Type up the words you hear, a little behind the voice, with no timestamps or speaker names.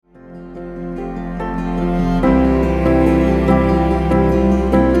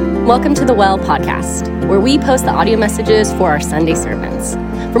Welcome to the Well podcast, where we post the audio messages for our Sunday sermons.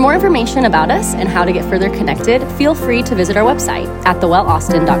 For more information about us and how to get further connected, feel free to visit our website at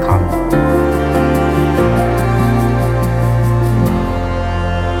thewellaustin.com.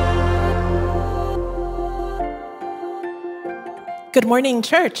 Good morning,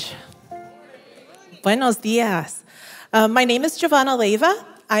 church. Buenos dias. My name is Giovanna Leyva.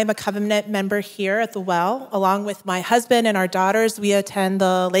 I'm a covenant member here at the Well. Along with my husband and our daughters, we attend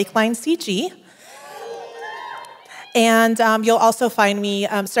the Lakeline CG. And you'll also find me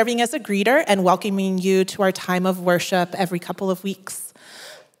serving as a greeter and welcoming you to our time of worship every couple of weeks.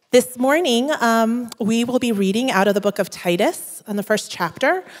 This morning, we will be reading out of the book of Titus on the first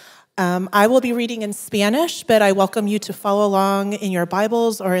chapter. I will be reading in Spanish, but I welcome you to follow along in your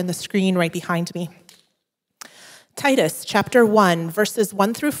Bibles or in the screen right behind me. Titus, chapter 1, verses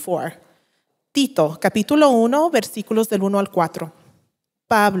 1 through 4. Tito, capítulo 1, versículos del 1 al 4.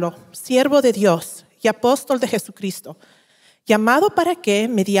 Pablo, siervo de Dios y apóstol de Jesucristo, llamado para que,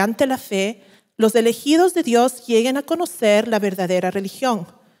 mediante la fe, los elegidos de Dios lleguen a conocer la verdadera religión.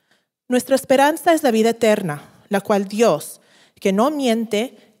 Nuestra esperanza es la vida eterna, la cual Dios, que no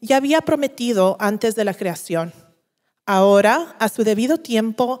miente, ya había prometido antes de la creación. Ahora, a su debido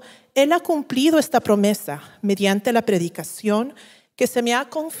tiempo, Él ha cumplido esta promesa mediante la predicación que se me ha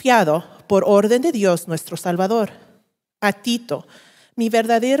confiado por orden de Dios nuestro Salvador. A Tito, mi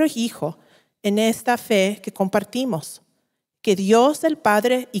verdadero hijo, en esta fe que compartimos, que Dios el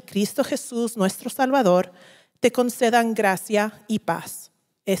Padre y Cristo Jesús nuestro Salvador te concedan gracia y paz.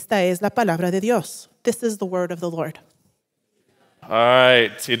 Esta es la palabra de Dios. This is the word of the Lord. All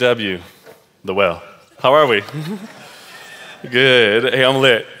right, TW, the Well. How are we? Good. Hey, I'm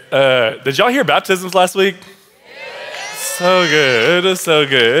lit. Did y'all hear baptisms last week? So good, so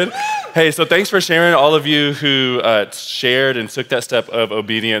good. Hey, so thanks for sharing, all of you who shared and took that step of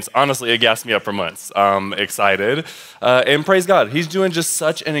obedience. Honestly, it gassed me up for months. I'm excited. And praise God, He's doing just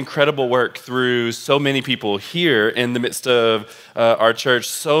such an incredible work through so many people here in the midst of our church.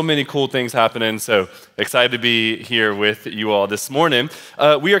 So many cool things happening. So excited to be here with you all this morning.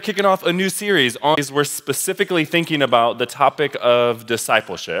 We are kicking off a new series. We're specifically thinking about the topic of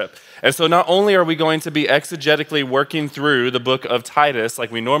discipleship. And so not only are we going to be exegetically working through the book of Titus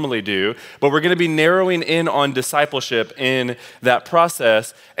like we normally do, but we're going to be narrowing in on discipleship in that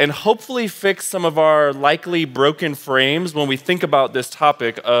process and hopefully fix some of our likely broken frames when we think about this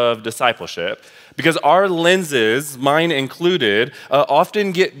topic of discipleship. Because our lenses, mine included,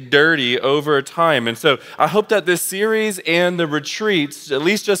 often get dirty over time. And so I hope that this series and the retreats, at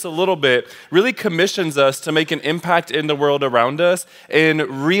least just a little bit, really commissions us to make an impact in the world around us and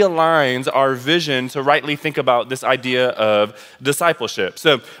realigns our vision to rightly think about this idea of discipleship.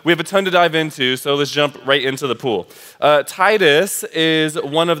 So we have a ton to dive into, so let's jump right into the pool. Titus is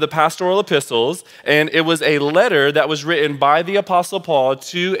one of the pastoral epistles, and it was a letter that was written by the Apostle Paul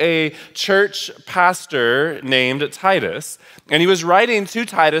to a church pastor named Titus. And he was writing to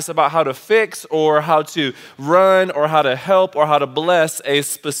Titus about how to fix or how to run or how to help or how to bless a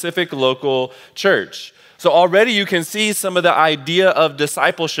specific local church. So already you can see some of the idea of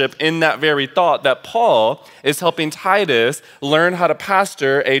discipleship in that very thought that Paul is helping Titus learn how to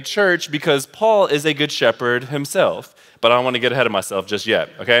pastor a church because Paul is a good shepherd himself. But I don't want to get ahead of myself just yet,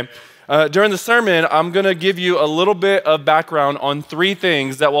 okay? During the sermon, I'm going to give you a little bit of background on three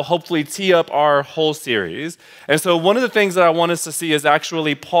things that will hopefully tee up our whole series. And so one of the things that I want us to see is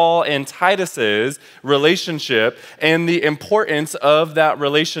actually Paul and Titus's relationship and the importance of that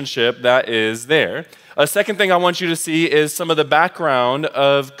relationship that is there. A second thing I want you to see is some of the background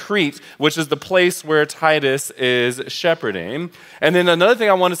of Crete, which is the place where Titus is shepherding. And then another thing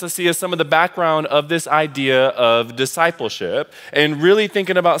I want us to see is some of the background of this idea of discipleship and really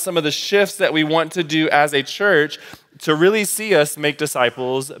thinking about some of the shifts that we want to do as a church to really see us make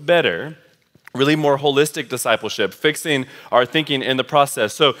disciples better. Really more holistic discipleship, fixing our thinking in the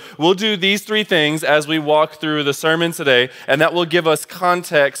process. So we'll do these three things as we walk through the sermon today, and that will give us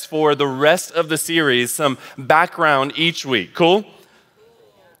context for the rest of the series, some background each week. Cool?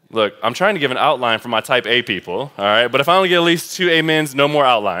 Look, I'm trying to give an outline for my type A people, all right? But if I only get at least 2 amens, no more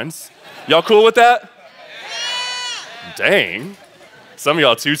outlines. Y'all cool with that? Dang. Some of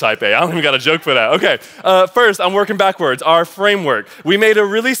y'all too type A. I don't even got a joke for that. Okay, first, I'm working backwards. Our framework. We made a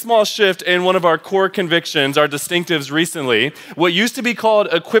really small shift in one of our core convictions, our distinctives recently. What used to be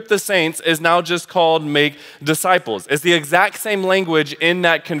called equip the saints is now just called make disciples. It's the exact same language in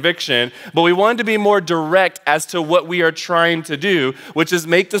that conviction, but we wanted to be more direct as to what we are trying to do, which is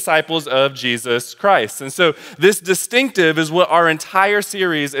make disciples of Jesus Christ. And so this distinctive is what our entire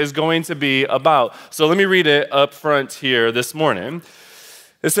series is going to be about. So let me read it up front here this morning.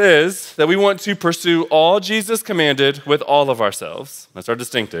 It says that we want to pursue all Jesus commanded with all of ourselves. That's our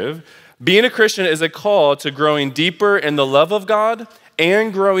distinctive. Being a Christian is a call to growing deeper in the love of God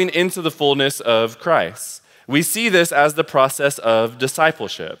and growing into the fullness of Christ. We see this as the process of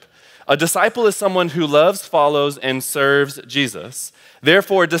discipleship. A disciple is someone who loves, follows, and serves Jesus.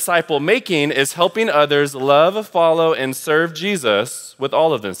 Therefore, disciple making is helping others love, follow, and serve Jesus with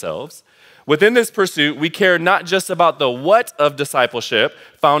all of themselves. Within this pursuit, we care not just about the what of discipleship,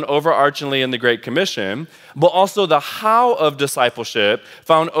 found overarchingly in the Great Commission, but also the how of discipleship,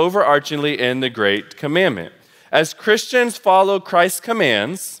 found overarchingly in the Great Commandment. As Christians follow Christ's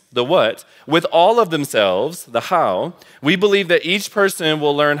commands, the what, with all of themselves, the how, we believe that each person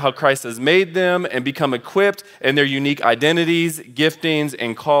will learn how Christ has made them and become equipped in their unique identities, giftings,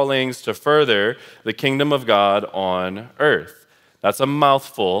 and callings to further the kingdom of God on earth. That's a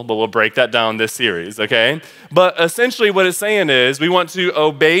mouthful, but we'll break that down this series, okay? But essentially what it's saying is we want to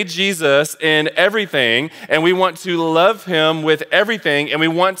obey Jesus in everything, and we want to love him with everything, and we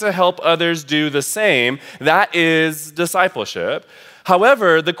want to help others do the same. That is discipleship.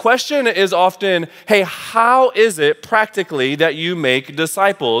 However, the question is often, hey, how is it practically that you make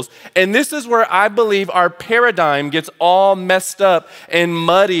disciples? And this is where I believe our paradigm gets all messed up and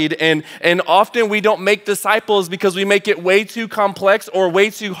muddied, and often we don't make disciples because we make it way too complex or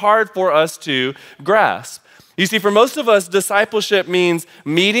way too hard for us to grasp. You see, for most of us, discipleship means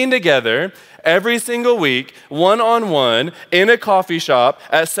meeting together every single week, one-on-one, in a coffee shop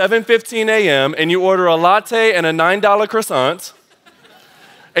at 7:15 a.m., and you order a latte and a $9 croissant,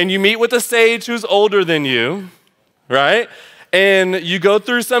 and you meet with a sage who's older than you, right? And you go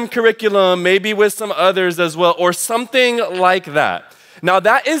through some curriculum, maybe with some others as well, or something like that. Now,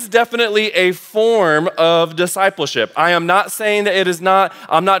 that is definitely a form of discipleship. I am not saying that it is not.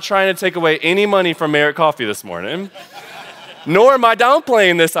 I'm not trying to take away any money from Merit Coffee this morning. Nor am I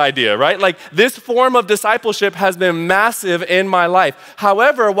downplaying this idea, right? Like, this form of discipleship has been massive in my life.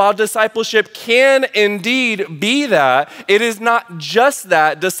 However, while discipleship can indeed be that, it is not just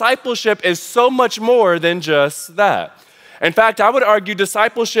that. Discipleship is so much more than just that. In fact, I would argue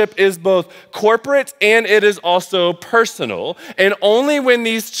discipleship is both corporate and it is also personal. And only when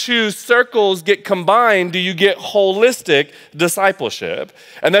these two circles get combined do you get holistic discipleship.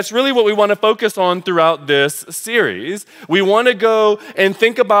 And that's really what we want to focus on throughout this series. We want to go and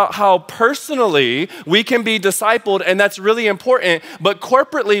think about how personally we can be discipled, and that's really important, but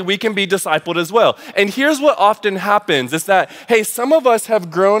corporately we can be discipled as well. And here's what often happens is that, hey, some of us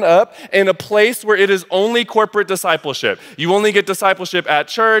have grown up in a place where it is only corporate discipleship. You only get discipleship at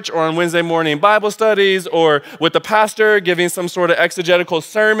church or on Wednesday morning Bible studies or with the pastor giving some sort of exegetical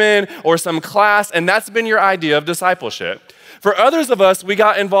sermon or some class, and that's been your idea of discipleship. For others of us, we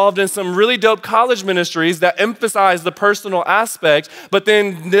got involved in some really dope college ministries that emphasized the personal aspect, but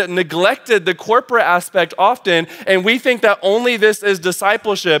then neglected the corporate aspect often, and we think that only this is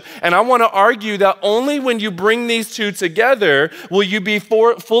discipleship. And I want to argue that only when you bring these two together will you be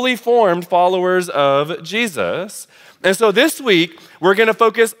fully formed followers of Jesus. And so this week, we're going to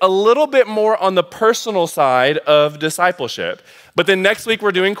focus a little bit more on the personal side of discipleship. But then next week,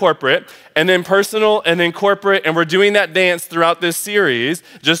 we're doing corporate, and then personal, and then corporate, and we're doing that dance throughout this series,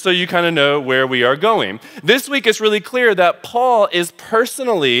 just so you kind of know where we are going. This week, it's really clear that Paul is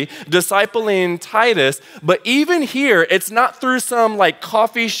personally discipling Titus, but even here, it's not through some like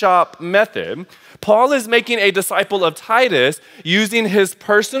coffee shop method. Paul is making a disciple of Titus using his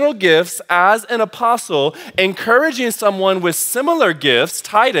personal gifts as an apostle, encouraging someone with similar gifts,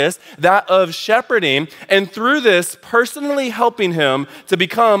 Titus, that of shepherding, and through this, personally helping him to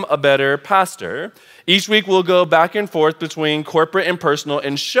become a better pastor. Each week, we'll go back and forth between corporate and personal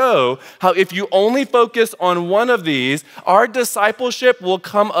and show how if you only focus on one of these, our discipleship will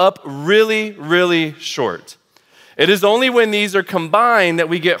come up really, really short. It is only when these are combined that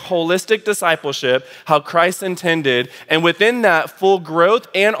we get holistic discipleship, how Christ intended, and within that, full growth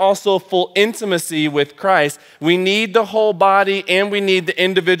and also full intimacy with Christ. We need the whole body and we need the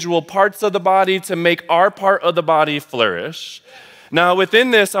individual parts of the body to make our part of the body flourish. Now,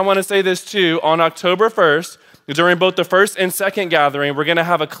 within this, I want to say this too. On October 1st, during both the first and second gathering, we're going to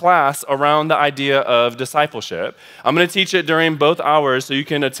have a class around the idea of discipleship. I'm going to teach it during both hours so you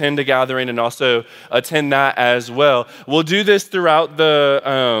can attend the gathering and also attend that as well. We'll do this throughout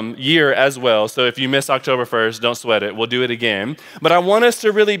the year as well. So if you miss October 1st, don't sweat it. We'll do it again. But I want us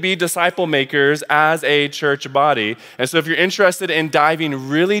to really be disciple makers as a church body. And so if you're interested in diving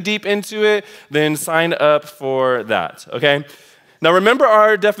really deep into it, then sign up for that, okay? Now remember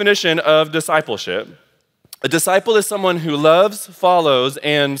our definition of discipleship. A disciple is someone who loves, follows,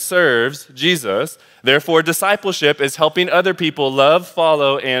 and serves Jesus. Therefore, discipleship is helping other people love,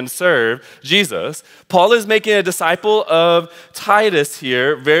 follow, and serve Jesus. Paul is making a disciple of Titus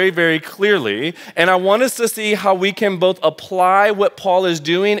here very, very clearly. And I want us to see how we can both apply what Paul is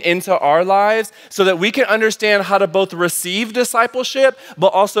doing into our lives so that we can understand how to both receive discipleship,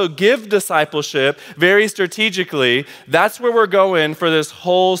 but also give discipleship very strategically. That's where we're going for this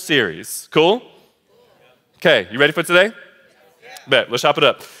whole series. Cool? Okay, you ready for today? Bet, let's chop it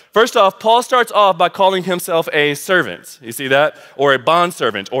up. First off, Paul starts off by calling himself a servant. You see that? Or a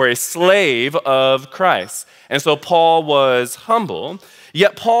bondservant, or a slave of Christ. And so Paul was humble,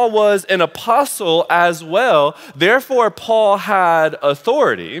 yet Paul was an apostle as well. Therefore, Paul had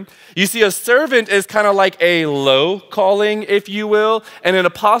authority. You see, a servant is kind of like a low calling, if you will, and an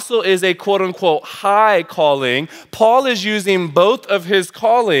apostle is a quote-unquote high calling. Paul is using both of his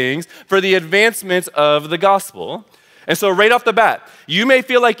callings for the advancement of the gospel. And so right off the bat, you may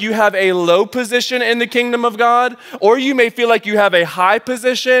feel like you have a low position in the kingdom of God, or you may feel like you have a high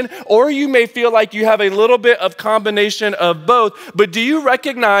position, or you may feel like you have a little bit of combination of both. But do you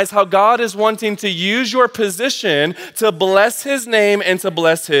recognize how God is wanting to use your position to bless his name and to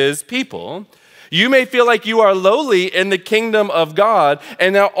bless his people? You may feel like you are lowly in the kingdom of God,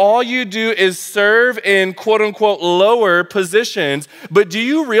 and now all you do is serve in quote-unquote lower positions. But do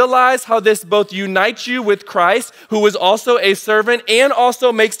you realize how this both unites you with Christ, who is also a servant, and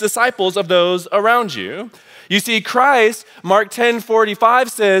also makes disciples of those around you? You see, Christ, Mark 10:45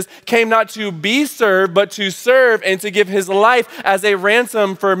 says, came not to be served, but to serve and to give his life as a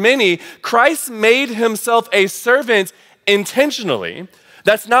ransom for many. Christ made himself a servant intentionally.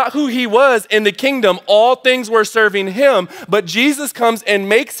 That's not who he was in the kingdom. All things were serving him, but Jesus comes and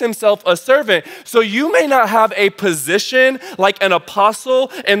makes himself a servant. So you may not have a position like an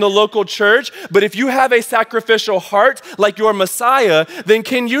apostle in the local church, but if you have a sacrificial heart like your Messiah, then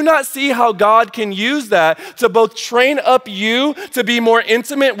can you not see how God can use that to both train up you to be more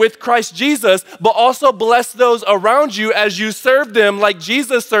intimate with Christ Jesus, but also bless those around you as you serve them like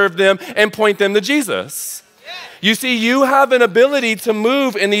Jesus served them and point them to Jesus? You see, you have an ability to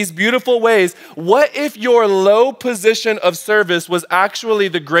move in these beautiful ways. What if your low position of service was actually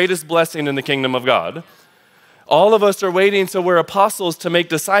the greatest blessing in the kingdom of God? All of us are waiting till we're apostles to make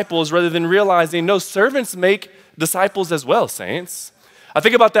disciples rather than realizing, no, servants make disciples as well, saints. I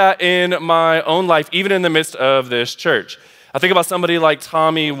think about that in my own life, even in the midst of this church. I think about somebody like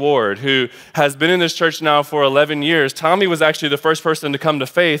Tommy Ward, who has been in this church now for 11 years. Tommy was actually the first person to come to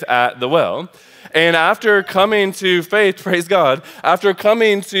faith at the Well. And after coming to faith, praise God, after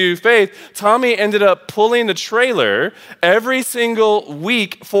coming to faith, Tommy ended up pulling the trailer every single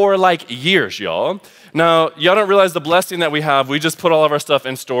week for like years, y'all. Now, y'all don't realize the blessing that we have. We just put all of our stuff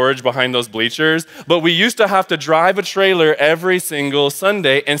in storage behind those bleachers, but we used to have to drive a trailer every single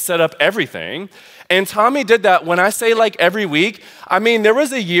Sunday and set up everything. And Tommy did that. When I say like every week, I mean, there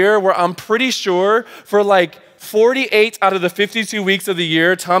was a year where I'm pretty sure for like 48 out of the 52 weeks of the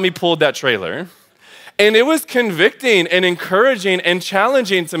year, Tommy pulled that trailer. And it was convicting and encouraging and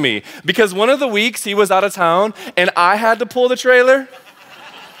challenging to me because one of the weeks he was out of town and I had to pull the trailer.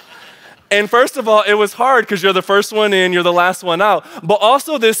 And first of all, it was hard because you're the first one in, you're the last one out. But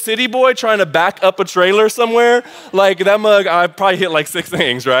also this city boy trying to back up a trailer somewhere, like that mug, I probably hit like 6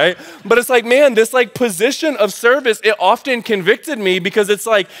 things, right? But it's like, man, this like position of service, it often convicted me because it's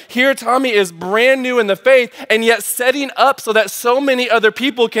like, here Tommy is brand new in the faith and yet setting up so that so many other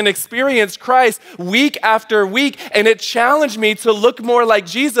people can experience Christ week after week. And it challenged me to look more like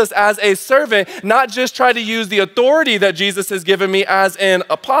Jesus as a servant, not just try to use the authority that Jesus has given me as an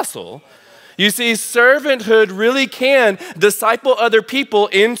apostle. You see, servanthood really can disciple other people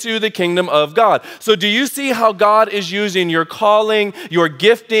into the kingdom of God. So do you see how God is using your calling, your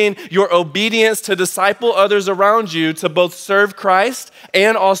gifting, your obedience to disciple others around you to both serve Christ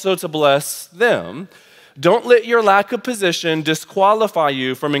and also to bless them? Don't let your lack of position disqualify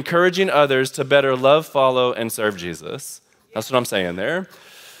you from encouraging others to better love, follow, and serve Jesus. That's what I'm saying there.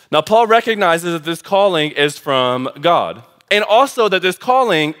 Now, Paul recognizes that this calling is from God. And also that this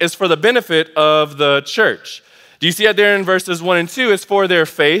calling is for the benefit of the church. Do you see it there in verses 1 and 2? It's for their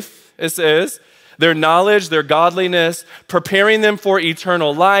faith, it says, their knowledge, their godliness, preparing them for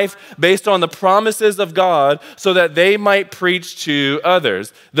eternal life based on the promises of God so that they might preach to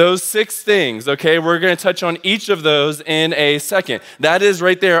others. Those 6 things, okay? We're going to touch on each of those in a second. That is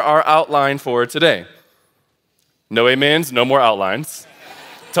right there our outline for today. No amens, no more outlines.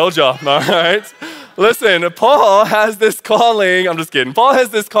 Told y'all, all right? Listen, Paul has this calling, I'm just kidding. Paul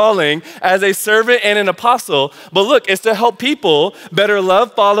has this calling as a servant and an apostle, but look, it's to help people better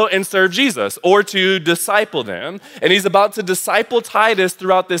love, follow, and serve Jesus, or to disciple them. And he's about to disciple Titus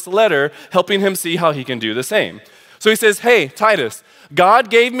throughout this letter, helping him see how he can do the same. So he says, hey, Titus, God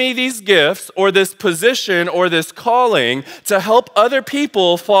gave me these gifts or this position or this calling to help other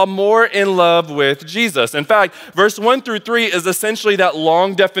people fall more in love with Jesus. In fact, verse 1 through 3 is essentially that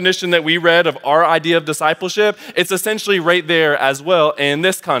long definition that we read of our idea of discipleship. It's essentially right there as well in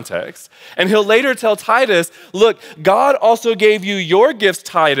this context. And he'll later tell Titus, look, God also gave you your gifts,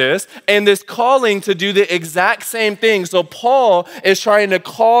 Titus, and this calling to do the exact same thing. So Paul is trying to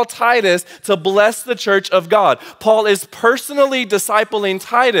call Titus to bless the church of God. Paul is personally discipling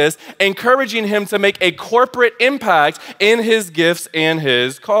Titus, encouraging him to make a corporate impact in his gifts and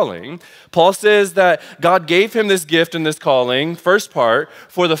his calling. Paul says that God gave him this gift and this calling, first part,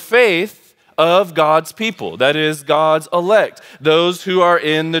 for the faith of God's people, that is, God's elect, those who are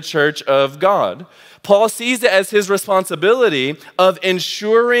in the church of God. Paul sees it as his responsibility of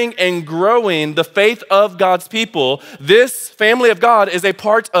ensuring and growing the faith of God's people. This family of God is a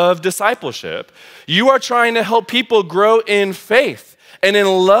part of discipleship. You are trying to help people grow in faith and in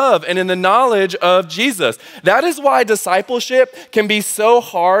love and in the knowledge of Jesus. That is why discipleship can be so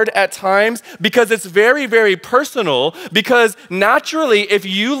hard at times, because it's very, very personal. Because naturally, if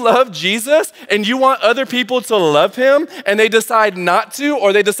you love Jesus and you want other people to love him and they decide not to,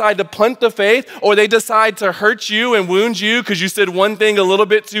 or they decide to punt the faith, or they decide to hurt you and wound you because you said one thing a little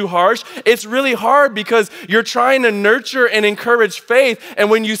bit too harsh, it's really hard because you're trying to nurture and encourage faith. And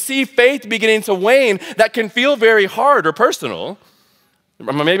when you see faith beginning to wane, that can feel very hard or personal.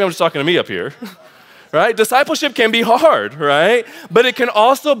 Maybe I'm just talking to me up here, right? Discipleship can be hard, right? But it can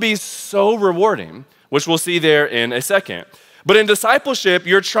also be so rewarding, which we'll see there in a second. But in discipleship,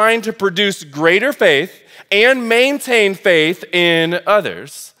 you're trying to produce greater faith and maintain faith in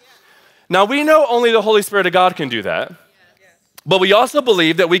others. Now, we know only the Holy Spirit of God can do that. But we also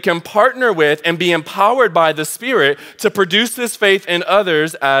believe that we can partner with and be empowered by the Spirit to produce this faith in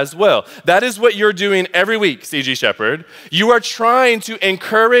others as well. That is what you're doing every week, CG Shepherd. You are trying to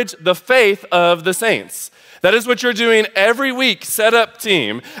encourage the faith of the saints. That is what you're doing every week, Set Up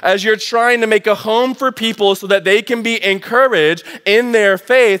Team, as you're trying to make a home for people so that they can be encouraged in their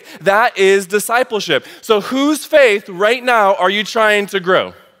faith. That is discipleship. So whose faith right now are you trying to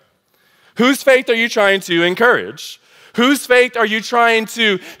grow? Whose faith are you trying to encourage? Whose faith are you trying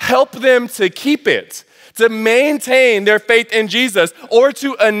to help them to keep it, to maintain their faith in Jesus, or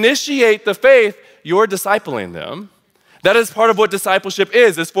to initiate the faith? You're discipling them. That is part of what discipleship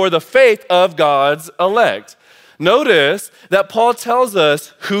is for the faith of God's elect. Notice that Paul tells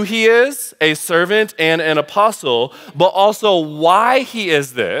us who he is, a servant and an apostle, but also why he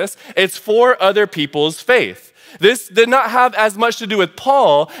is this. It's for other people's faith. This did not have as much to do with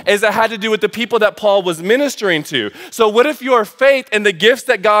Paul as it had to do with the people that Paul was ministering to. So what if your faith and the gifts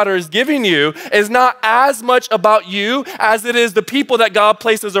that God is giving you is not as much about you as it is the people that God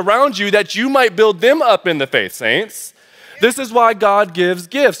places around you, that you might build them up in the faith, saints? This is why God gives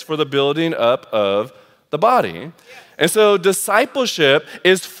gifts, for the building up of the body. And so discipleship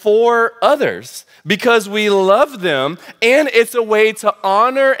is for others, because we love them, and it's a way to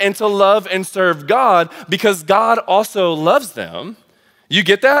honor and to love and serve God, because God also loves them. You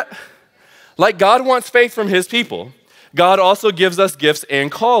get that? Like God wants faith from his people, God also gives us gifts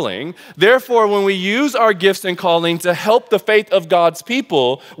and calling. Therefore, when we use our gifts and calling to help the faith of God's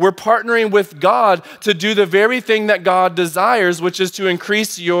people, we're partnering with God to do the very thing that God desires, which is to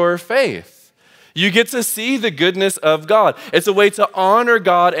increase your faith. You get to see the goodness of God. It's a way to honor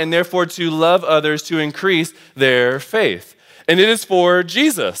God and therefore to love others, to increase their faith. And it is for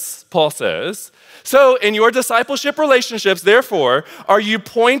Jesus, Paul says. So in your discipleship relationships, therefore, are you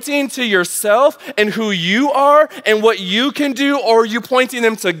pointing to yourself and who you are and what you can do, or are you pointing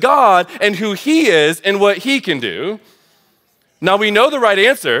them to God and who he is and what he can do? Now we know the right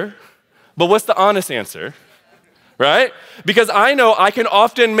answer, but what's the honest answer? Right? Because I know I can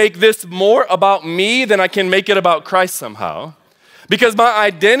often make this more about me than I can make it about Christ somehow. Because my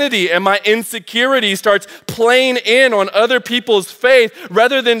identity and my insecurity starts playing in on other people's faith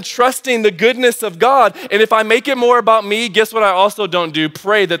rather than trusting the goodness of God. And if I make it more about me, guess what I also don't do?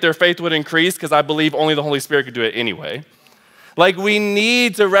 Pray that their faith would increase, because I believe only the Holy Spirit could do it anyway. Like, we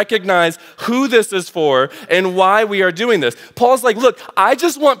need to recognize who this is for and why we are doing this. Paul's like, look, I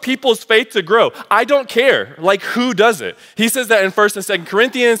just want people's faith to grow. I don't care, like, who does it. He says that in 1st and 2nd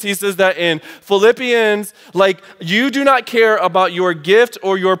Corinthians. He says that in Philippians. Like, you do not care about your gift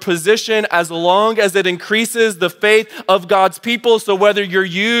or your position as long as it increases the faith of God's people. So whether you're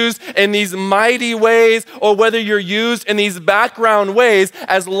used in these mighty ways or whether you're used in these background ways,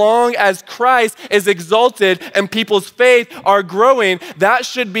 as long as Christ is exalted and people's faith are growing, that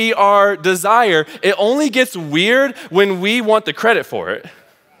should be our desire. It only gets weird when we want the credit for it.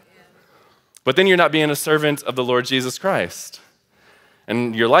 But then you're not being a servant of the Lord Jesus Christ.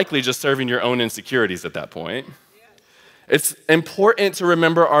 And you're likely just serving your own insecurities at that point. It's important to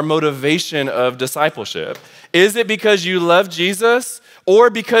remember our motivation of discipleship. Is it because you love Jesus or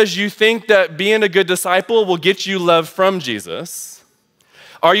because you think that being a good disciple will get you love from Jesus?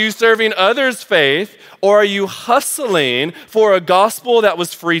 Are you serving others' faith, or are you hustling for a gospel that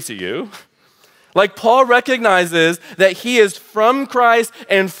was free to you? Like, Paul recognizes that he is from Christ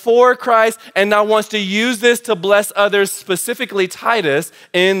and for Christ and now wants to use this to bless others, specifically Titus,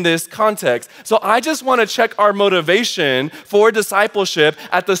 in this context. So I just want to check our motivation for discipleship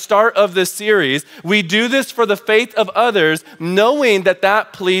at the start of this series. We do this for the faith of others, knowing that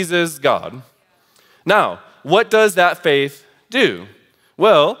that pleases God. Now, what does that faith do?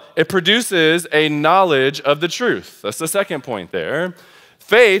 Well, it produces a knowledge of the truth. That's the second point there.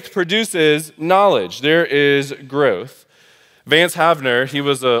 Faith produces knowledge. There is growth. Vance Havner, he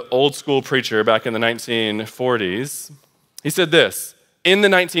was an old school preacher back in the 1940s. He said this, in the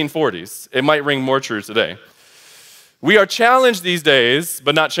 1940s, it might ring more true today. We are challenged these days,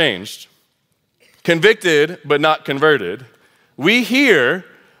 but not changed. Convicted, but not converted. We hear,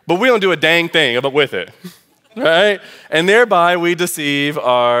 but we don't do a dang thing with it. Right? And thereby we deceive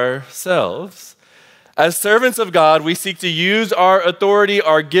ourselves. As servants of God, we seek to use our authority,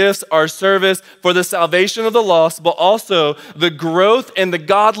 our gifts, our service for the salvation of the lost, but also the growth and the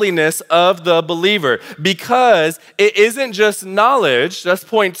godliness of the believer. Because it isn't just knowledge, that's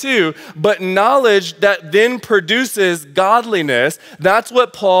point 2, but knowledge that then produces godliness. That's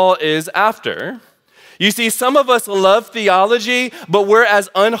what Paul is after. You see, some of us love theology, but we're as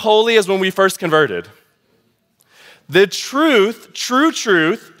unholy as when we first converted. The truth, true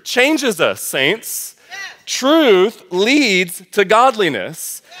truth, changes us, saints. Truth leads to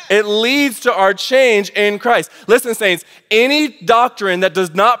godliness. It leads to our change in Christ. Listen, saints, any doctrine that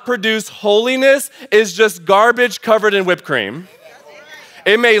does not produce holiness is just garbage covered in whipped cream.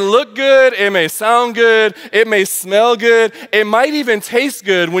 It may look good, it may sound good, it may smell good, it might even taste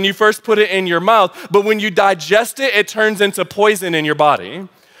good when you first put it in your mouth, but when you digest it, it turns into poison in your body.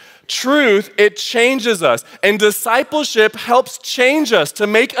 Truth, it changes us. And discipleship helps change us to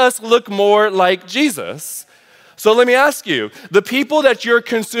make us look more like Jesus. So let me ask you, the people that you're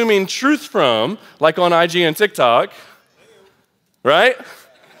consuming truth from, like on IG and TikTok, right?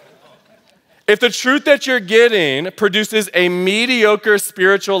 If the truth that you're getting produces a mediocre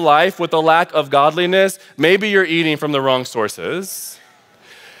spiritual life with a lack of godliness, maybe you're eating from the wrong sources,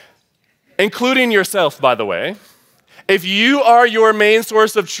 including yourself, by the way. If you are your main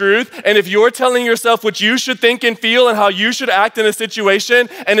source of truth, and if you're telling yourself what you should think and feel and how you should act in a situation,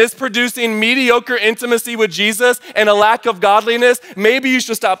 and it's producing mediocre intimacy with Jesus and a lack of godliness, maybe you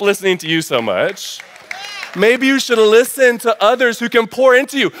should stop listening to you so much. Maybe you should listen to others who can pour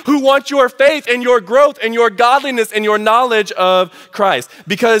into you, who want your faith and your growth and your godliness and your knowledge of Christ.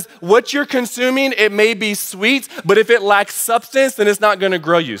 Because what you're consuming, it may be sweet, but if it lacks substance, then it's not going to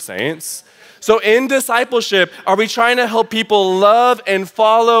grow you, saints. So in discipleship, are we trying to help people love and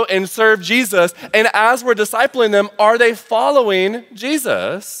follow and serve Jesus? And as we're discipling them, are they following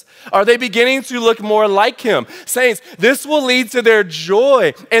Jesus? Are they beginning to look more like him? Saints, this will lead to their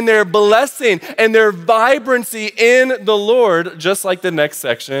joy and their blessing and their vibrancy in the Lord, just like the next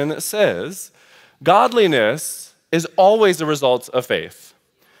section says. Godliness is always a result of faith.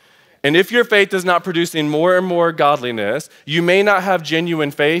 And if your faith is not producing more and more godliness, you may not have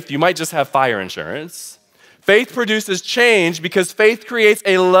genuine faith, you might just have fire insurance. Faith produces change because faith creates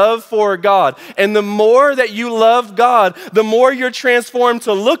a love for God. And the more that you love God, the more you're transformed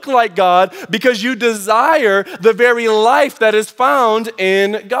to look like God because you desire the very life that is found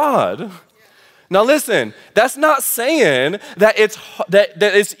in God. Now listen, that's not saying that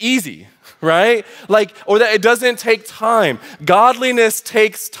it's easy. Right? Or that it doesn't take time. Godliness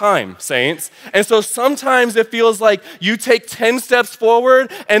takes time, saints. And so sometimes it feels like you take 10 steps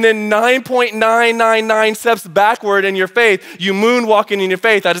forward and then 9.999 steps backward in your faith. You moonwalking in your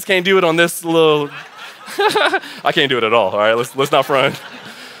faith. I just can't do it on this little, I can't do it at all right? Let's not front.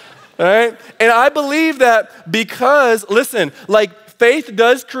 All right? And I believe that because, listen, like faith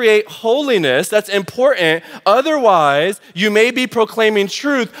does create holiness. That's important. Otherwise, you may be proclaiming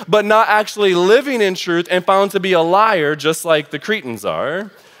truth, but not actually living in truth and found to be a liar, just like the Cretans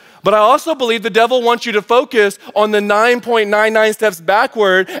are. But I also believe the devil wants you to focus on the 9.99 steps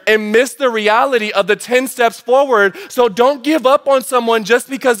backward and miss the reality of the 10 steps forward. So don't give up on someone just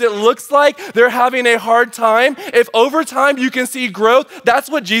because it looks like they're having a hard time. If over time you can see growth, that's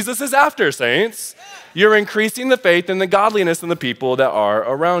what Jesus is after, saints. You're increasing the faith and the godliness in the people that are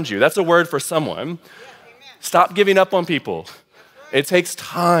around you. That's a word for someone. Stop giving up on people. It takes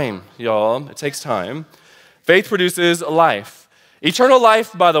time, y'all. It takes time. Faith produces life. Eternal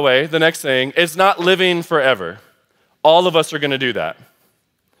life, by the way, the next thing, is not living forever. All of us are going to do that.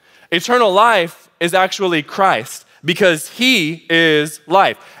 Eternal life is actually Christ because he is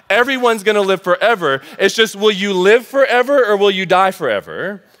life. Everyone's going to live forever. It's just, will you live forever or will you die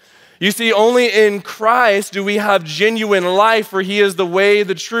forever? You see, only in Christ do we have genuine life, for he is the way,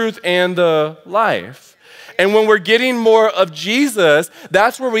 the truth, and the life. And when we're getting more of Jesus,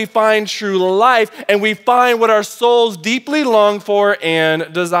 that's where we find true life and we find what our souls deeply long for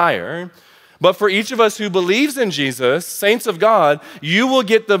and desire. But for each of us who believes in Jesus, saints of God, you will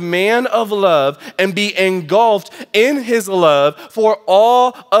get the man of love and be engulfed in his love for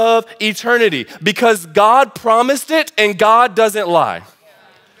all of eternity because God promised it and God doesn't lie.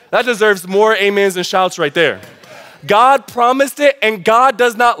 That deserves more amens and shouts right there. God promised it and God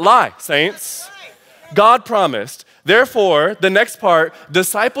does not lie, saints. God promised. Therefore, the next part,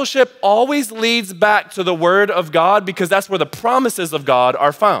 discipleship always leads back to the word of God because that's where the promises of God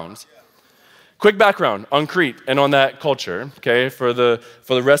are found. Quick background on Crete and on that culture, okay, for the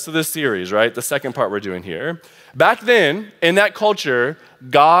rest of this series, right? The second part we're doing here. Back then, in that culture,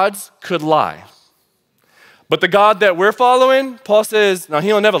 gods could lie. But the God that we're following, Paul says, no,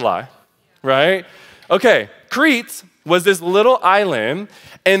 he'll never lie, right? Okay, Crete was this little island,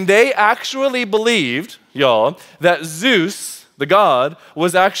 and they actually believed, y'all, that Zeus, the god,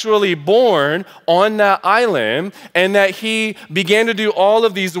 was actually born on that island and that he began to do all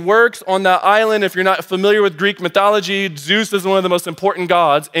of these works on that island. If you're not familiar with Greek mythology, Zeus is one of the most important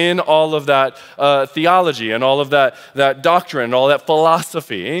gods in all of that theology and all of that doctrine, all that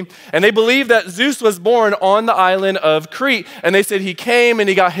philosophy. And they believed that Zeus was born on the island of Crete. And they said he came and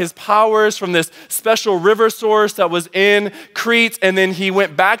he got his powers from this special river source that was in Crete. And then he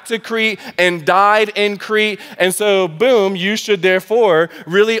went back to Crete and died in Crete. And so, boom, you should therefore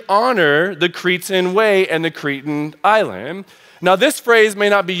really honor the Cretan way and the Cretan island. Now, this phrase may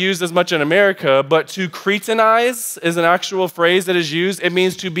not be used as much in America, but to Cretanize is an actual phrase that is used. It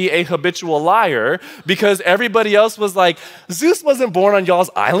means to be a habitual liar because everybody else was like, Zeus wasn't born on y'all's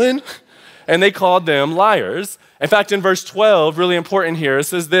island, and they called them liars. In fact, in verse 12, really important here, it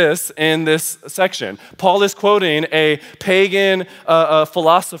says this in this section. Paul is quoting a pagan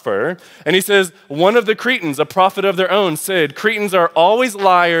philosopher, and he says, one of the Cretans, a prophet of their own, said, Cretans are always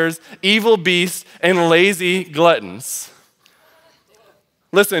liars, evil beasts, and lazy gluttons.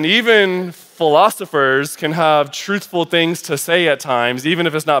 Listen, even philosophers can have truthful things to say at times, even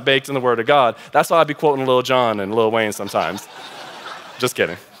if it's not baked in the Word of God. That's why I'd be quoting Lil Jon and Lil Wayne sometimes. Just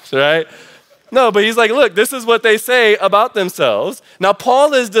kidding, right? No, but he's like, look, this is what they say about themselves. Now,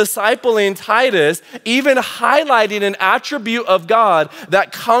 Paul is discipling Titus, even highlighting an attribute of God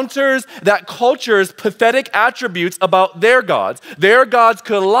that counters that culture's pathetic attributes about their gods. Their gods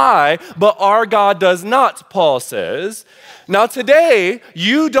could lie, but our God does not, Paul says. Now, today,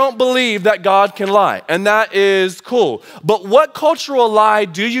 you don't believe that God can lie, and that is cool. But what cultural lie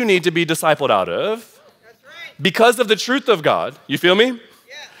do you need to be discipled out of? That's right. Because of the truth of God. You feel me?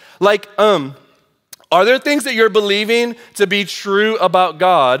 Yeah. Like, are there things that you're believing to be true about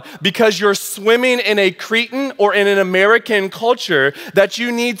God because you're swimming in a Cretan or in an American culture that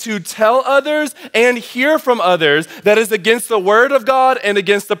you need to tell others and hear from others that is against the word of God and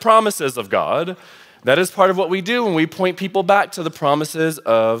against the promises of God? That is part of what we do when we point people back to the promises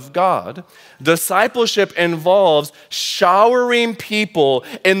of God. Discipleship involves showering people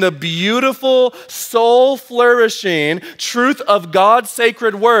in the beautiful, soul-flourishing truth of God's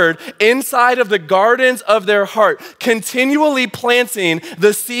sacred word inside of the gardens of their heart, continually planting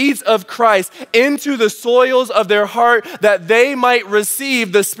the seeds of Christ into the soils of their heart that they might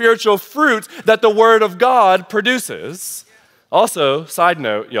receive the spiritual fruit that the word of God produces. Also, side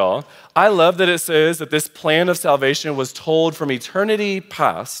note, y'all, I love that it says that this plan of salvation was told from eternity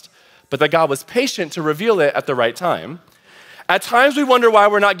past, but that God was patient to reveal it at the right time. At times we wonder why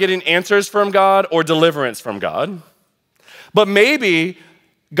we're not getting answers from God or deliverance from God. But maybe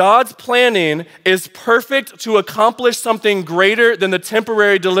God's planning is perfect to accomplish something greater than the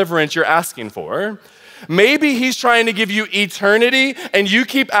temporary deliverance you're asking for. Maybe he's trying to give you eternity and you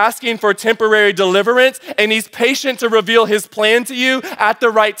keep asking for temporary deliverance, and he's patient to reveal his plan to you at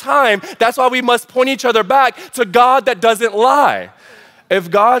the right time. That's why we must point each other back to God that doesn't lie. If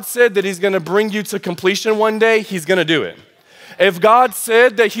God said that he's gonna bring you to completion one day, he's gonna do it. If God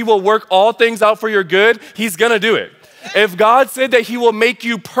said that he will work all things out for your good, he's gonna do it. If God said that he will make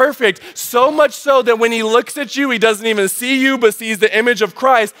you perfect, so much so that when he looks at you, he doesn't even see you, but sees the image of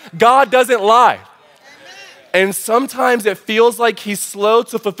Christ, God doesn't lie. And sometimes it feels like he's slow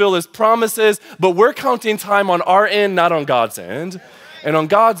to fulfill his promises, but we're counting time on our end, not on God's end. And on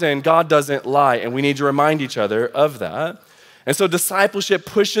God's end, God doesn't lie, and we need to remind each other of that. And so discipleship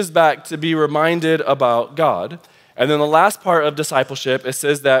pushes back to be reminded about God. And then the last part of discipleship, it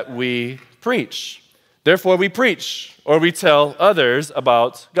says that we preach. Therefore, we preach, or we tell others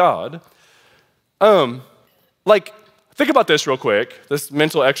about God. Think about this real quick, this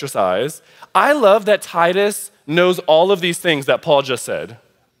mental exercise. I love that Titus knows all of these things that Paul just said,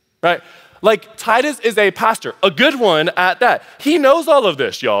 right? Like, Titus is a pastor, a good one at that. He knows all of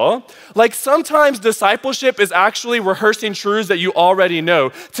this, y'all. Like, sometimes discipleship is actually rehearsing truths that you already know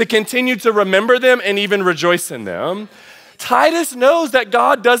to continue to remember them and even rejoice in them. Titus knows that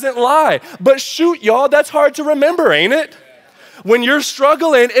God doesn't lie, but shoot, y'all, that's hard to remember, ain't it? When you're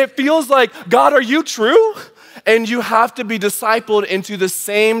struggling, it feels like, God, are you true? And you have to be discipled into the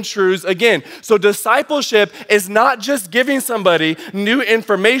same truths again. So discipleship is not just giving somebody new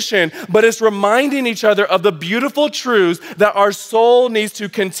information, but it's reminding each other of the beautiful truths that our soul needs to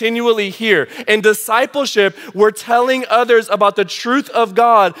continually hear. In discipleship, we're telling others about the truth of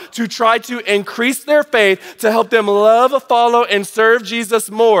God to try to increase their faith, to help them love, follow, and serve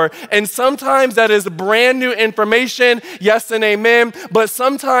Jesus more. And sometimes that is brand new information, yes and amen, but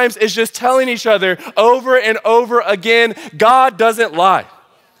sometimes it's just telling each other over and over again, God doesn't lie.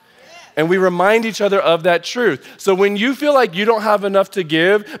 And we remind each other of that truth. So when you feel like you don't have enough to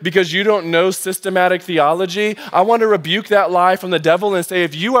give because you don't know systematic theology, I want to rebuke that lie from the devil and say,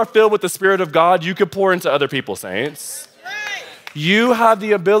 if you are filled with the Spirit of God, you could pour into other people, saints. You have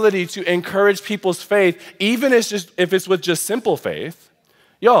the ability to encourage people's faith, even if it's with just simple faith.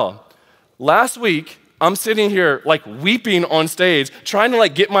 Y'all, last week, I'm sitting here like weeping on stage, trying to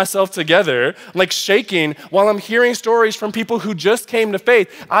like get myself together, like shaking while I'm hearing stories from people who just came to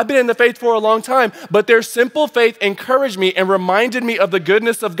faith. I've been in the faith for a long time, but their simple faith encouraged me and reminded me of the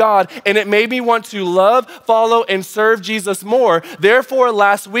goodness of God, and it made me want to love, follow, and serve Jesus more. Therefore,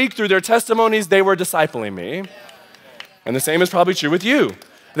 last week, through their testimonies, they were discipling me. And the same is probably true with you.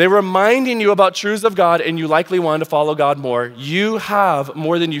 They're reminding you about truths of God, and you likely want to follow God more. You have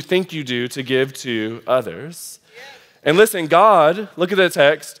more than you think you do to give to others. And listen, God, look at the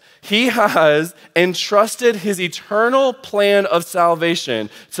text, he has entrusted his eternal plan of salvation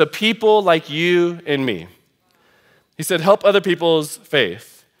to people like you and me. He said, help other people's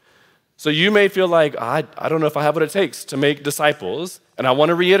faith. So you may feel like, I don't know if I have what it takes to make disciples. And I want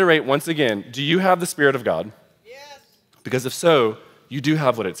to reiterate once again, do you have the Spirit of God? Yes. Because if so, you do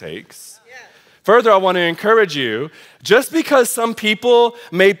have what it takes. Yeah. Further, I want to encourage you, just because some people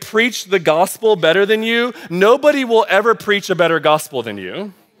may preach the gospel better than you, nobody will ever preach a better gospel than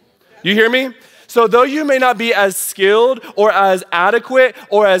you. You hear me? So though you may not be as skilled or as adequate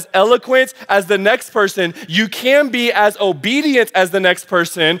or as eloquent as the next person, you can be as obedient as the next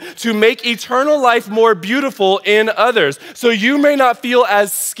person to make eternal life more beautiful in others. So you may not feel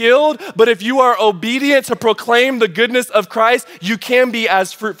as skilled, but if you are obedient to proclaim the goodness of Christ, you can be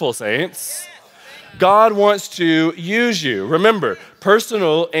as fruitful, saints. God wants to use you. Remember,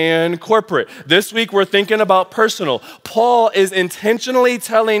 personal and corporate. This week we're thinking about personal. Paul is intentionally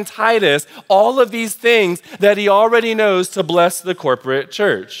telling Titus all of these things that he already knows to bless the corporate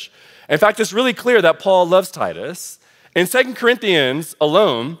church. In fact, it's really clear that Paul loves Titus. In 2 Corinthians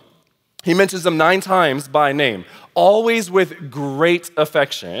alone, he mentions them 9 times by name, always with great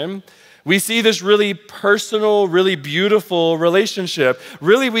affection. We see this really personal, really beautiful relationship.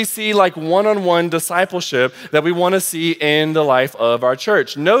 Really, we see like one-on-one discipleship that we want to see in the life of our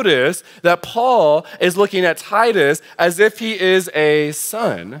church. Notice that Paul is looking at Titus as if he is a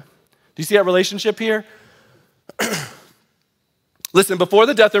son. Do you see that relationship here? Listen, before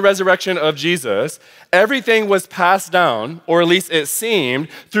the death and resurrection of Jesus, everything was passed down, or at least it seemed,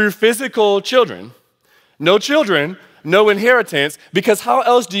 through physical children. No children, no inheritance, because how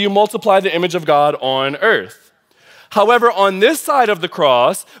else do you multiply the image of God on earth? However, on this side of the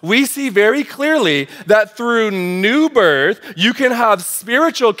cross, we see very clearly that through new birth, you can have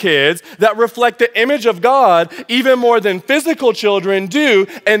spiritual kids that reflect the image of God even more than physical children do,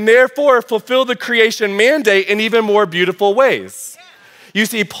 and therefore fulfill the creation mandate in even more beautiful ways. You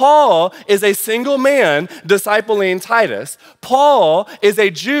see, Paul is a single man discipling Titus. Paul is a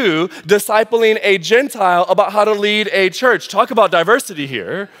Jew discipling a Gentile about how to lead a church. Talk about diversity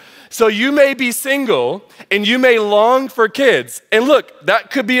here. So you may be single and you may long for kids. And look,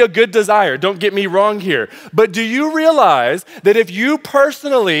 that could be a good desire. Don't get me wrong here. But do you realize that if you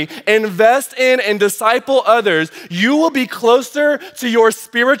personally invest in and disciple others, you will be closer to your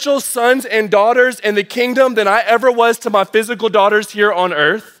spiritual sons and daughters in the kingdom than I ever was to my physical daughters here on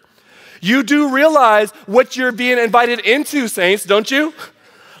earth? You do realize what you're being invited into, saints, don't you?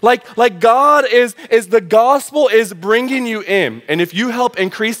 Like God is the gospel is bringing you in. And if you help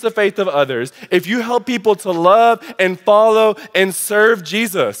increase the faith of others, if you help people to love and follow and serve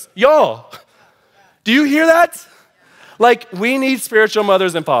Jesus, y'all, do you hear that? Like, we need spiritual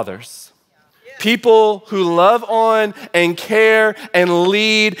mothers and fathers. People who love on and care and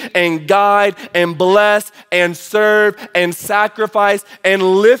lead and guide and bless and serve and sacrifice and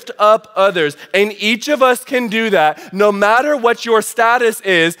lift up others. And each of us can do that no matter what your status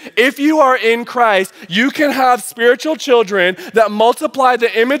is. If you are in Christ, you can have spiritual children that multiply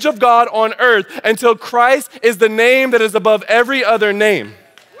the image of God on earth until Christ is the name that is above every other name.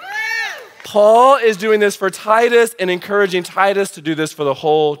 Paul is doing this for Titus and encouraging Titus to do this for the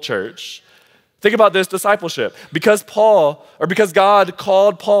whole church. Think about this discipleship. Because God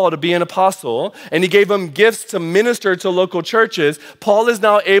called Paul to be an apostle and he gave him gifts to minister to local churches, Paul is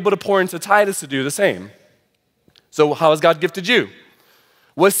now able to pour into Titus to do the same. So how has God gifted you?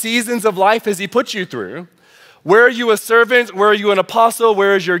 What seasons of life has he put you through? Where are you a servant? Where are you an apostle?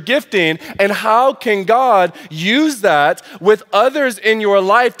 Where is your gifting? And how can God use that with others in your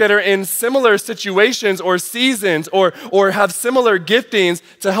life that are in similar situations or seasons or have similar giftings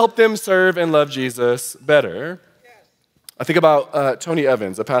to help them serve and love Jesus better? I think about Tony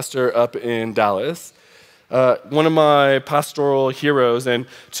Evans, a pastor up in Dallas. One of my pastoral heroes, and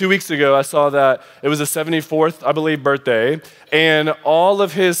 2 weeks ago I saw that it was his 74th, I believe, birthday, and all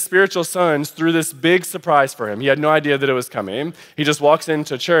of his spiritual sons threw this big surprise for him. He had no idea that it was coming. He just walks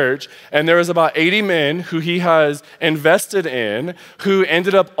into church, and there was about 80 men who he has invested in who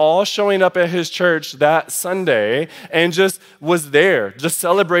ended up all showing up at his church that Sunday and just was there, just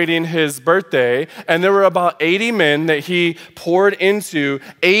celebrating his birthday. And there were about 80 men that he poured into,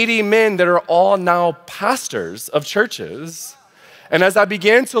 80 men that are all now pastors of churches. And as I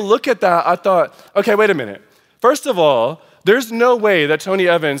began to look at that, I thought, okay, wait a minute. First of all, there's no way that Tony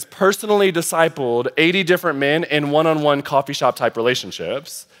Evans personally discipled 80 different men in one-on-one coffee shop type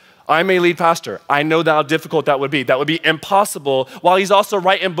relationships. I'm a lead pastor. I know how difficult that would be. That would be impossible while he's also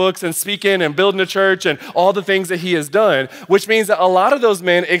writing books and speaking and building a church and all the things that he has done, which means that a lot of those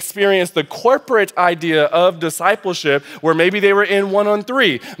men experienced the corporate idea of discipleship where maybe they were in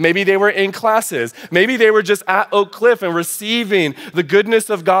 1-on-3, maybe they were in classes, maybe they were just at Oak Cliff and receiving the goodness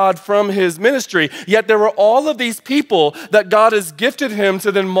of God from his ministry. Yet there were all of these people that God has gifted him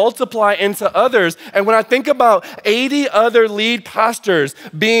to then multiply into others. And when I think about 80 other lead pastors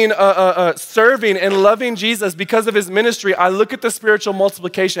being serving and loving Jesus because of his ministry, I look at the spiritual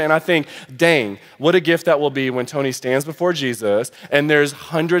multiplication and I think, dang, what a gift that will be when Tony stands before Jesus and there's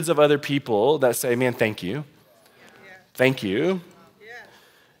hundreds of other people that say, man, thank you. Thank you.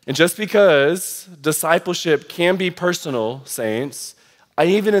 And just because discipleship can be personal, saints,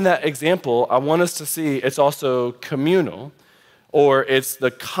 even in that example, I want us to see it's also communal, or it's the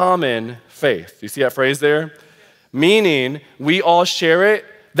common faith. You see that phrase there? Meaning we all share it.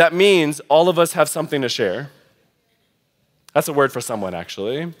 That means all of us have something to share. That's a word for someone,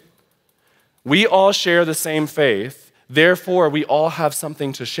 actually. We all share the same faith, therefore we all have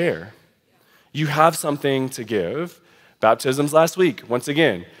something to share. You have something to give. Baptisms last week, once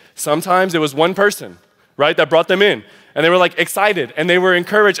again. Sometimes it was one person, right, that brought them in. And they were like excited and they were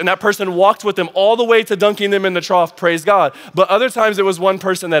encouraged and that person walked with them all the way to dunking them in the trough, praise God. But other times it was one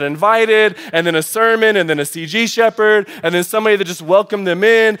person that invited and then a sermon and then a CG shepherd and then somebody that just welcomed them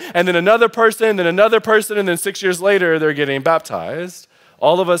in and then another person and then 6 years later they're getting baptized.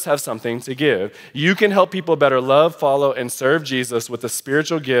 All of us have something to give. You can help people better love, follow, and serve Jesus with the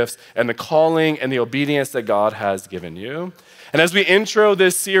spiritual gifts and the calling and the obedience that God has given you. And as we intro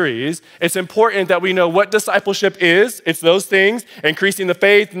this series, it's important that we know what discipleship is. It's those things, increasing the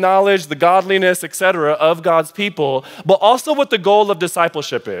faith, knowledge, the godliness, etc. of God's people, but also what the goal of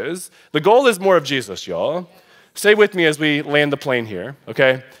discipleship is. The goal is more of Jesus, y'all. Stay with me as we land the plane here,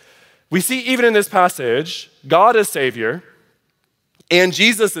 okay? We see even in this passage, God is Savior and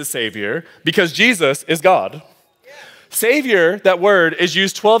Jesus is Savior because Jesus is God. Savior, that word, is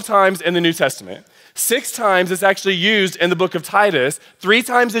used 12 times in the New Testament. 6 times it's actually used in the book of Titus. 3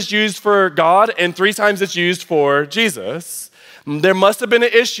 times it's used for God, and 3 times it's used for Jesus. There must have been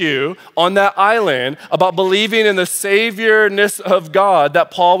an issue on that island about believing in the saviorness of God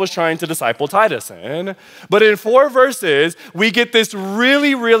that Paul was trying to disciple Titus in. But in 4 verses, we get this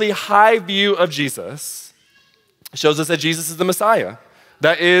really, really high view of Jesus. It shows us that Jesus is the Messiah,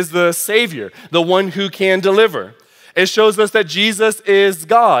 that is the Savior, the one who can deliver. It shows us that Jesus is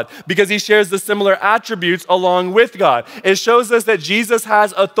God because he shares the similar attributes along with God. It shows us that Jesus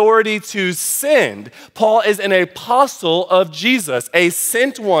has authority to send. Paul is an apostle of Jesus, a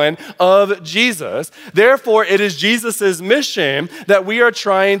sent one of Jesus. Therefore, it is Jesus' mission that we are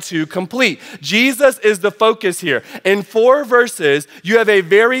trying to complete. Jesus is the focus here. In 4 verses, you have a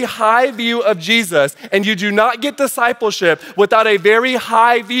very high view of Jesus, and you do not get discipleship without a very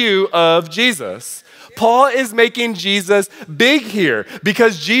high view of Jesus. Paul is making Jesus big here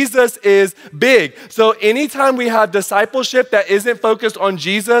because Jesus is big. So anytime we have discipleship that isn't focused on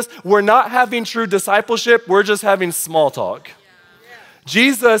Jesus, we're not having true discipleship, we're just having small talk.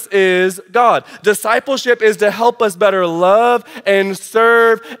 Jesus is God. Discipleship is to help us better love and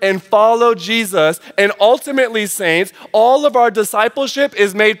serve and follow Jesus. And ultimately, saints, all of our discipleship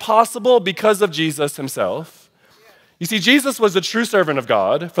is made possible because of Jesus himself. You see, Jesus was the true servant of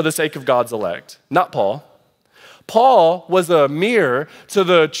God for the sake of God's elect, not Paul. Paul was a mirror to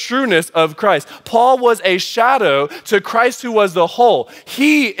the trueness of Christ. Paul was a shadow to Christ who was the whole.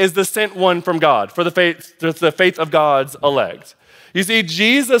 He is the sent one from God for the faith of God's elect. You see,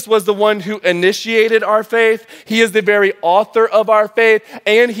 Jesus was the one who initiated our faith. He is the very author of our faith,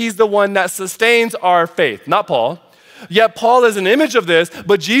 and he's the one that sustains our faith, not Paul. Yet Paul is an image of this,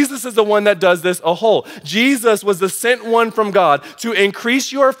 but Jesus is the one that does this a whole. Jesus was the sent one from God to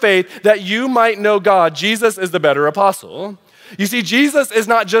increase your faith that you might know God. Jesus is the better apostle. You see, Jesus is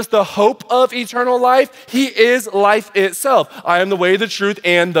not just the hope of eternal life. He is life itself. I am the way, the truth,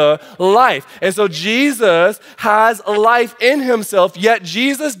 and the life. And so Jesus has life in himself, yet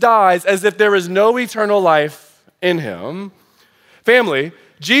Jesus dies as if there is no eternal life in him. Family,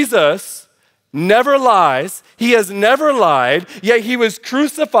 Jesus never lies. He has never lied, yet he was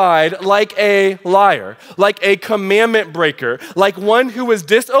crucified like a liar, like a commandment breaker, like one who was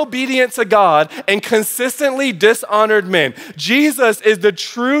disobedient to God and consistently dishonored men. Jesus is the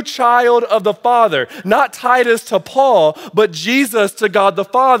true child of the Father, not Titus to Paul, but Jesus to God the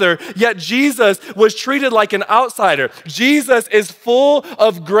Father, yet Jesus was treated like an outsider. Jesus is full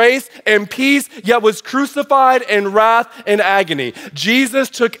of grace and peace, yet was crucified in wrath and agony. Jesus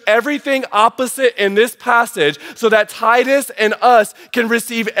took everything opposite in this passage so that Titus and us can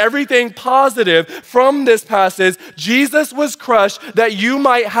receive everything positive from this passage. Jesus was crushed that you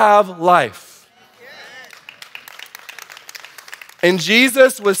might have life. And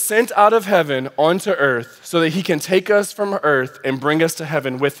Jesus was sent out of heaven onto earth so that he can take us from earth and bring us to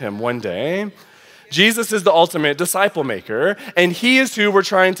heaven with him one day. Jesus is the ultimate disciple maker, and he is who we're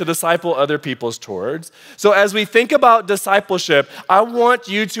trying to disciple other peoples towards. So as we think about discipleship, I want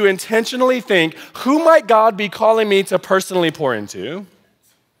you to intentionally think, who might God be calling me to personally pour into?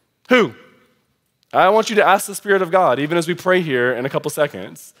 Who? I want you to ask the Spirit of God, even as we pray here in a couple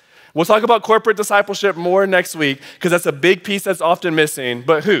seconds. We'll talk about corporate discipleship more next week, because that's a big piece that's often missing,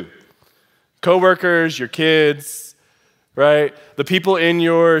 but who? Coworkers, your kids, right? The people in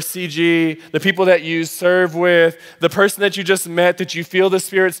your CG, the people that you serve with, the person that you just met that you feel the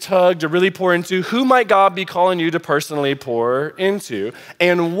Spirit's tug to really pour into. Who might God be calling you to personally pour into?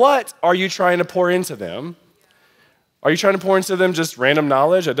 And what are you trying to pour into them? Are you trying to pour into them just random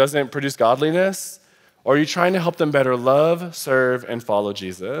knowledge that doesn't produce godliness? Or are you trying to help them better love, serve, and follow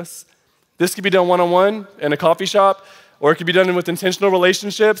Jesus? This could be done one-on-one in a coffee shop, or it could be done with intentional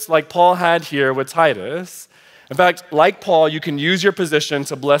relationships like Paul had here with Titus. In fact, like Paul, you can use your position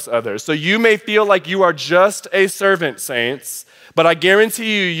to bless others. So you may feel like you are just a servant, saints, but I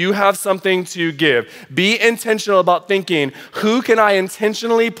guarantee you, you have something to give. Be intentional about thinking, who can I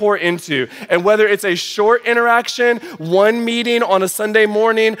intentionally pour into? And whether it's a short interaction, one meeting on a Sunday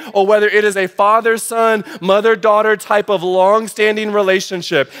morning, or whether it is a father-son, mother-daughter type of long-standing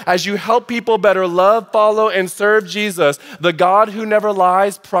relationship, as you help people better love, follow, and serve Jesus, the God who never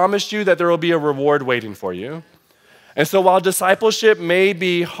lies promised you that there will be a reward waiting for you. And so while discipleship may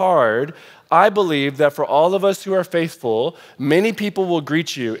be hard, I believe that for all of us who are faithful, many people will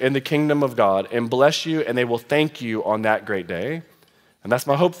greet you in the kingdom of God and bless you, and they will thank you on that great day. And that's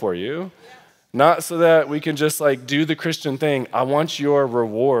my hope for you. Not so that we can just do the Christian thing. I want your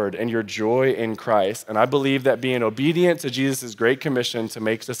reward and your joy in Christ. And I believe that being obedient to Jesus' great commission to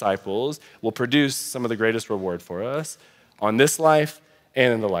make disciples will produce some of the greatest reward for us on this life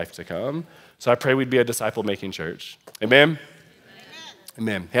and in the life to come. So I pray we'd be a disciple-making church. Amen?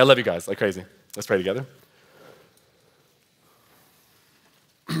 Amen. Hey, I love you guys like crazy. Let's pray together.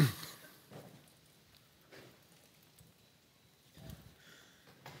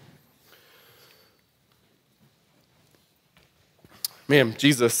 Man,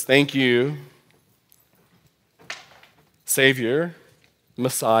 Jesus, thank you, Savior,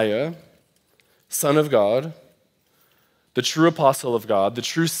 Messiah, Son of God, the true apostle of God, the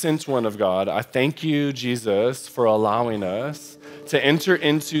true sent one of God. I thank you, Jesus, for allowing us to enter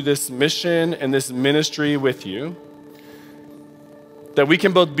into this mission and this ministry with you. That we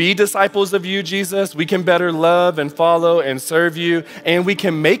can both be disciples of you, Jesus. We can better love and follow and serve you. And we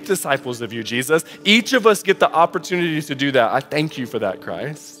can make disciples of you, Jesus. Each of us get the opportunity to do that. I thank you for that,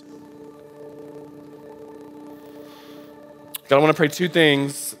 Christ. God, I want to pray two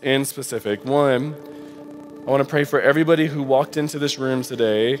things in specific. One, I want to pray for everybody who walked into this room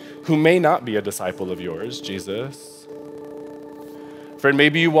today who may not be a disciple of yours, Jesus. Friend,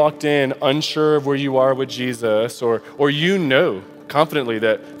 maybe you walked in unsure of where you are with Jesus, or you know confidently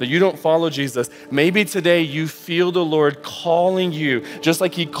that you don't follow Jesus. Maybe today you feel the Lord calling you, just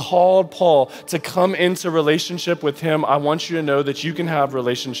like he called Paul to come into relationship with him. I want you to know that you can have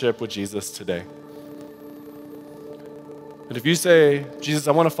relationship with Jesus today. And if you say, Jesus,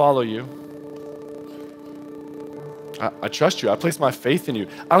 I want to follow you. I trust you. I place my faith in you.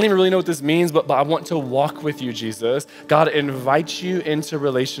 I don't even really know what this means, but I want to walk with you, Jesus. God invites you into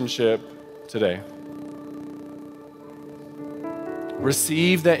relationship today.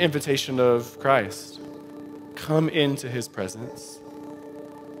 Receive that invitation of Christ. Come into his presence.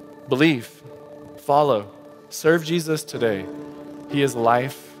 Believe, follow, serve Jesus today. He is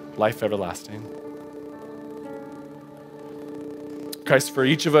life everlasting. Christ, for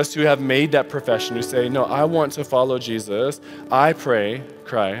each of us who have made that profession, who say, no, I want to follow Jesus, I pray,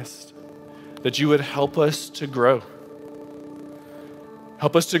 Christ, that you would help us to grow.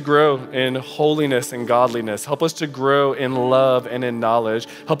 Help us to grow in holiness and godliness. Help us to grow in love and in knowledge.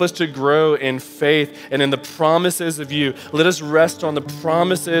 Help us to grow in faith and in the promises of you. Let us rest on the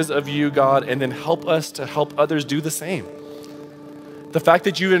promises of you, God, and then help us to help others do the same. The fact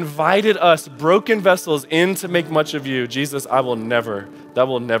that you invited us, broken vessels, in to make much of you, Jesus, that will never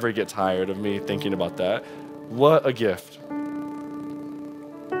get tired of me thinking about that. What a gift.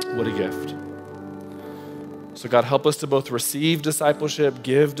 What a gift. So God, help us to both receive discipleship,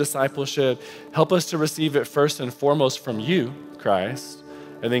 give discipleship. Help us to receive it first and foremost from you, Christ,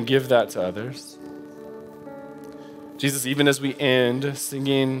 and then give that to others. Jesus, even as we end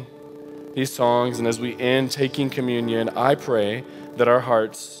singing these songs and as we end taking communion, I pray that our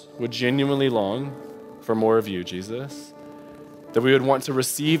hearts would genuinely long for more of you, Jesus. That we would want to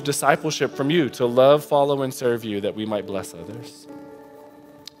receive discipleship from you, to love, follow, and serve you, that we might bless others.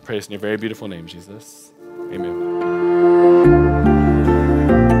 Pray this in your very beautiful name, Jesus. Amen.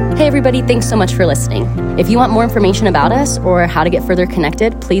 Hey everybody, thanks so much for listening. If you want more information about us or how to get further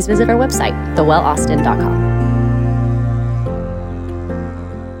connected, please visit our website, thewellaustin.com.